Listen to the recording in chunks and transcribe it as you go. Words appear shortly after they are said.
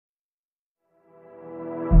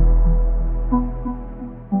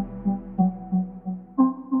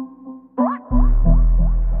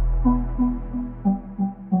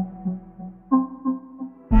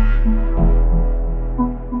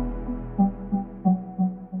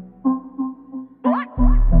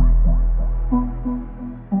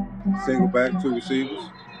Single back, two receivers.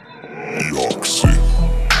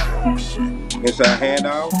 Inside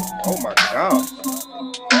handoff. Oh my God.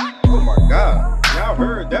 Oh my God. Y'all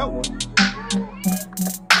heard that one.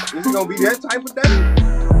 Is it gonna be that type of day?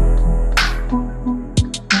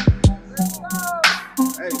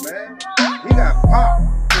 Hey man, he got popped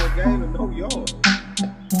for a game of no yards.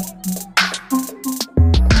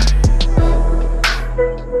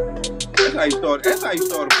 That's how you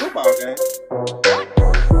start a football game.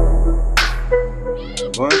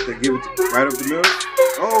 Once they give it right up the middle.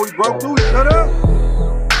 Oh, he broke through, he cut up.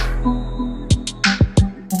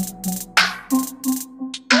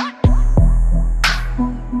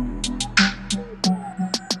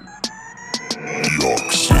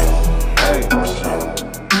 Hey.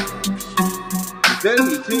 I'm telling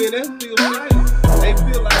you, TNS feels right. They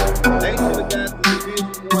feel like they should have got the Division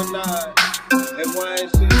 1 nod at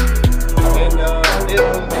YNC. And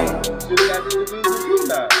SEC should have got the Division 2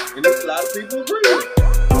 nod. And there's a lot of people agree with it.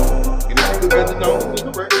 And if you look at the numbers with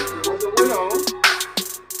the record, what's going on?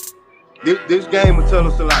 This game will tell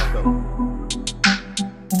us a lot, though.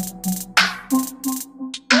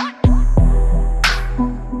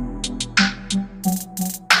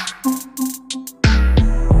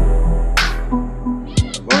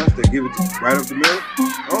 Once they give it right up the middle.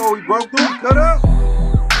 Oh, he broke through, he cut up.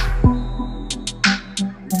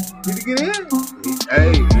 Did he get in?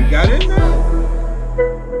 Hey, he got in there.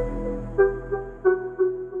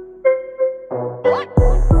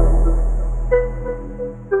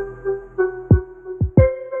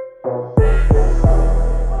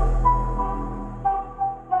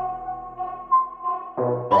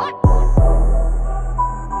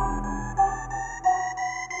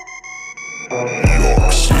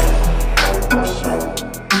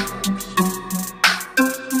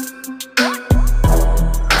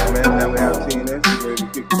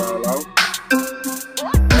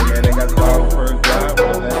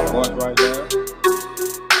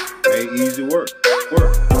 Easy work.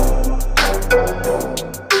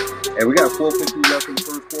 And we got 4:52 left in the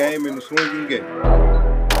first quarter. Game in the swinging game.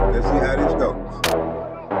 Let's see how this goes.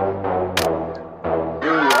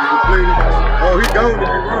 Oh, he gone if he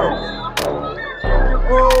runs.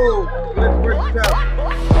 Oh, let's break the top.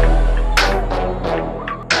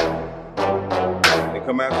 They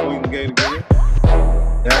come out swinging game again.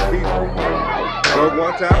 Now Keith broke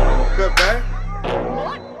one time, cut back.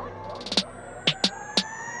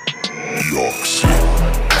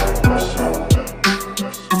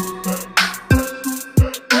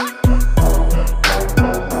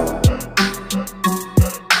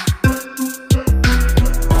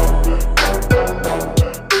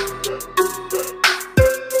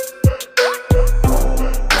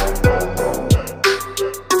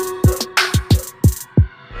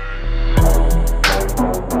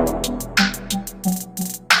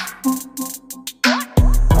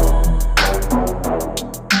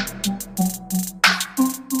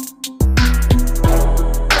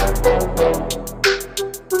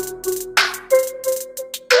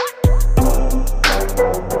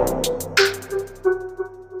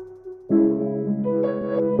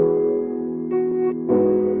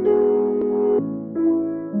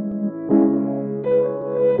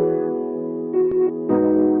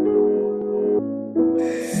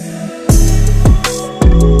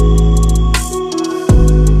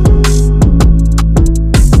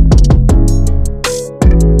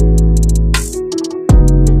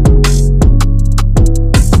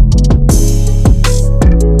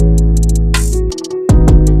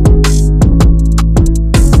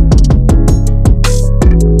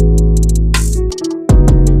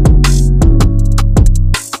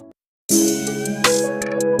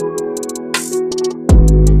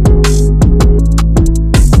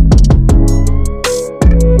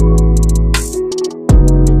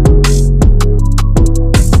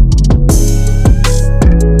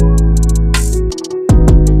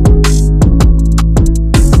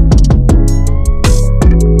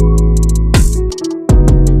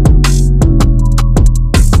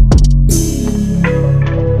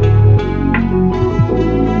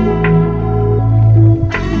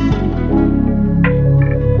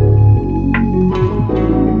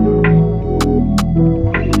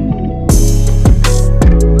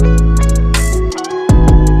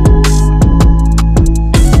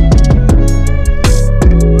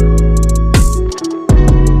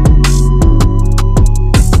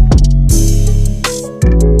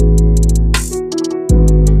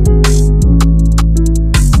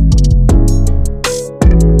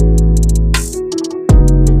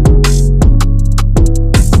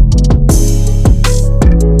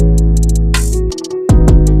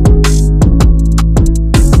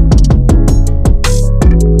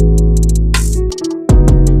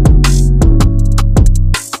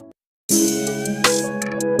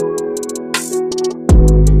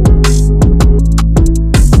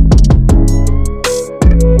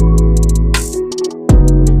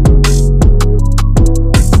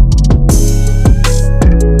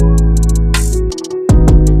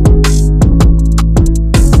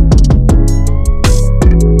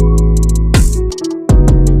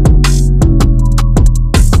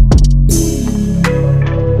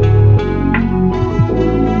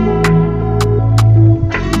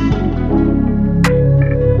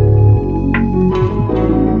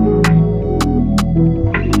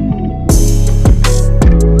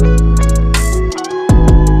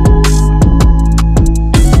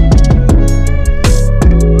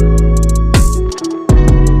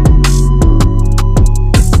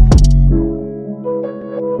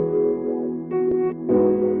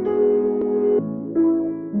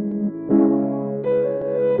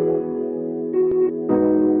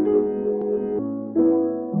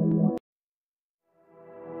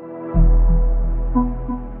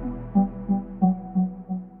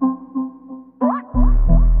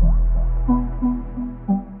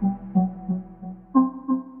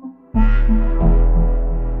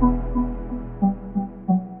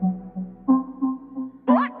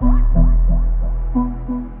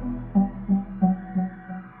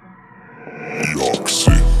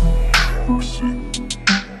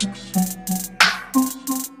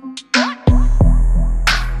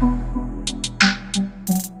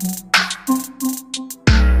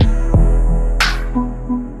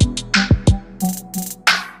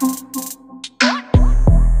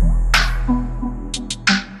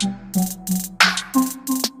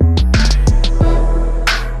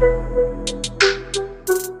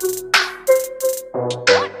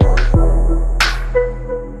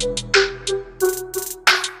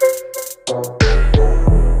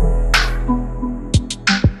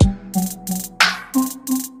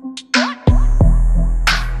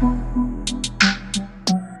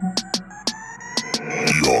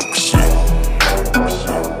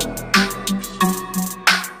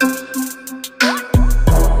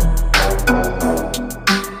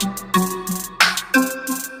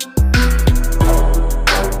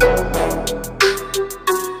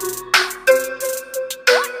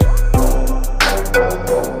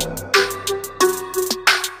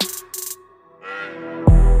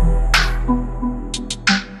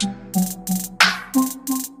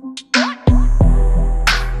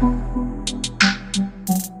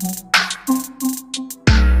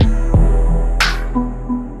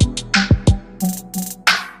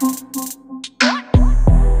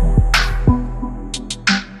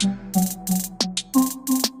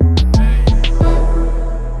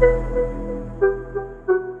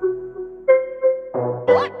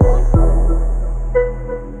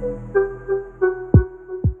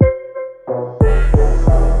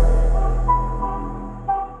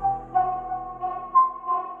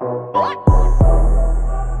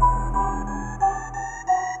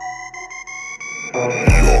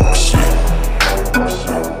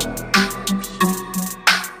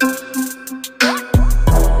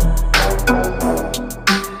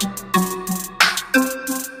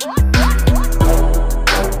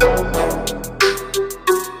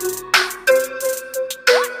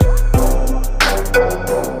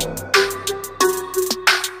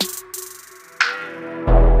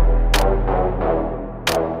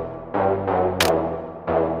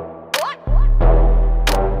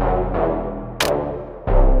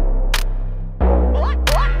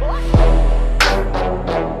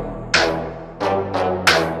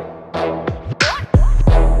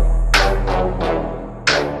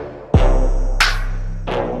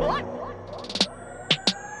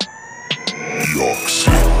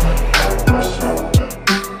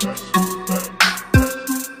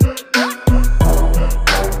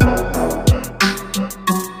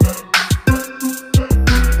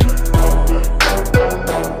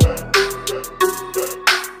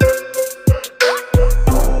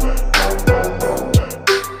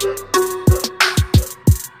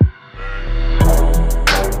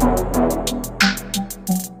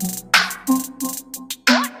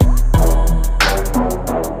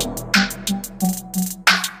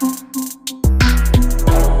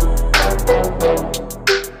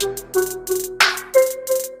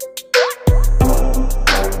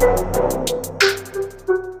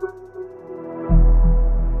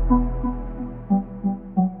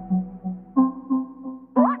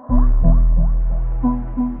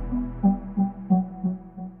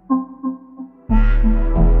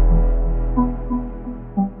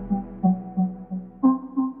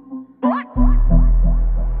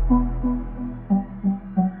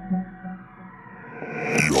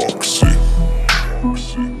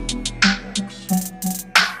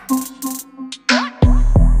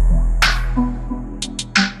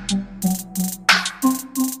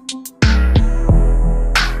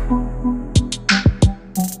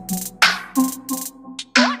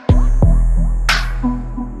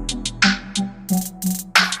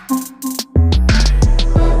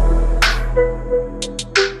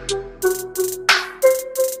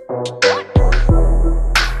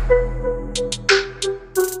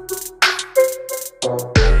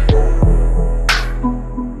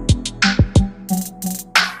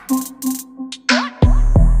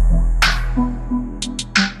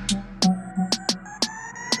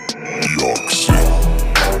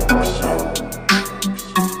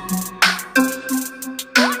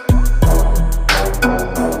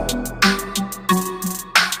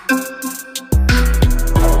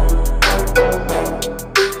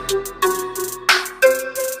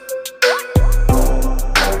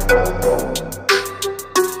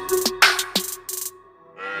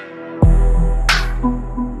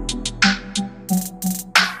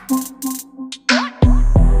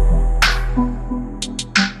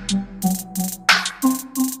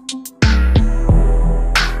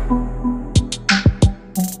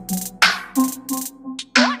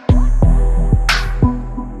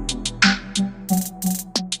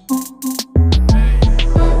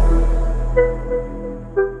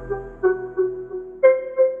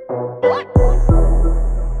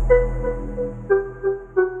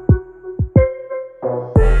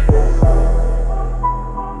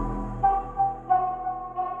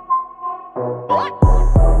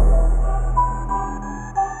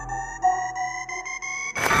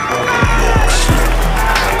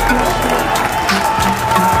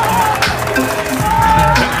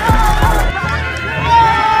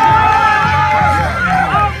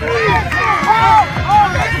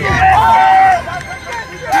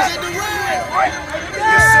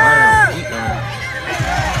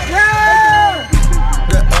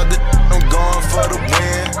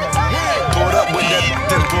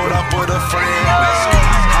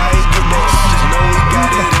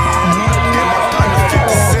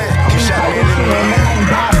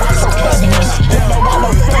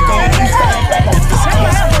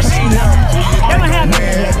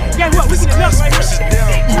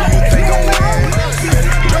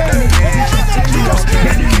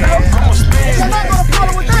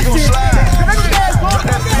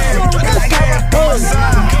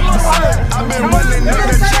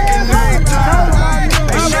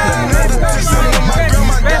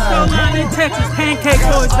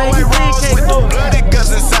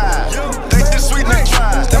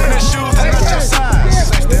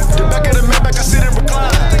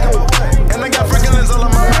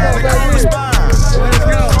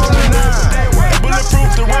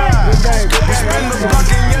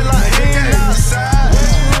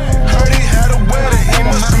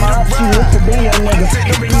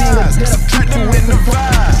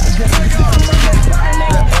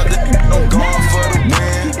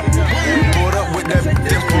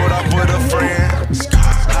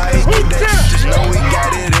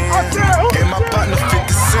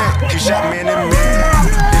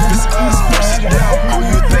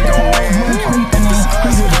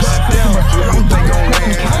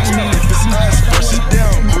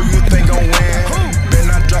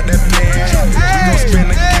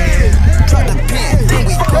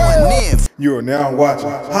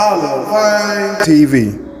 Halloween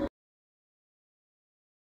TV.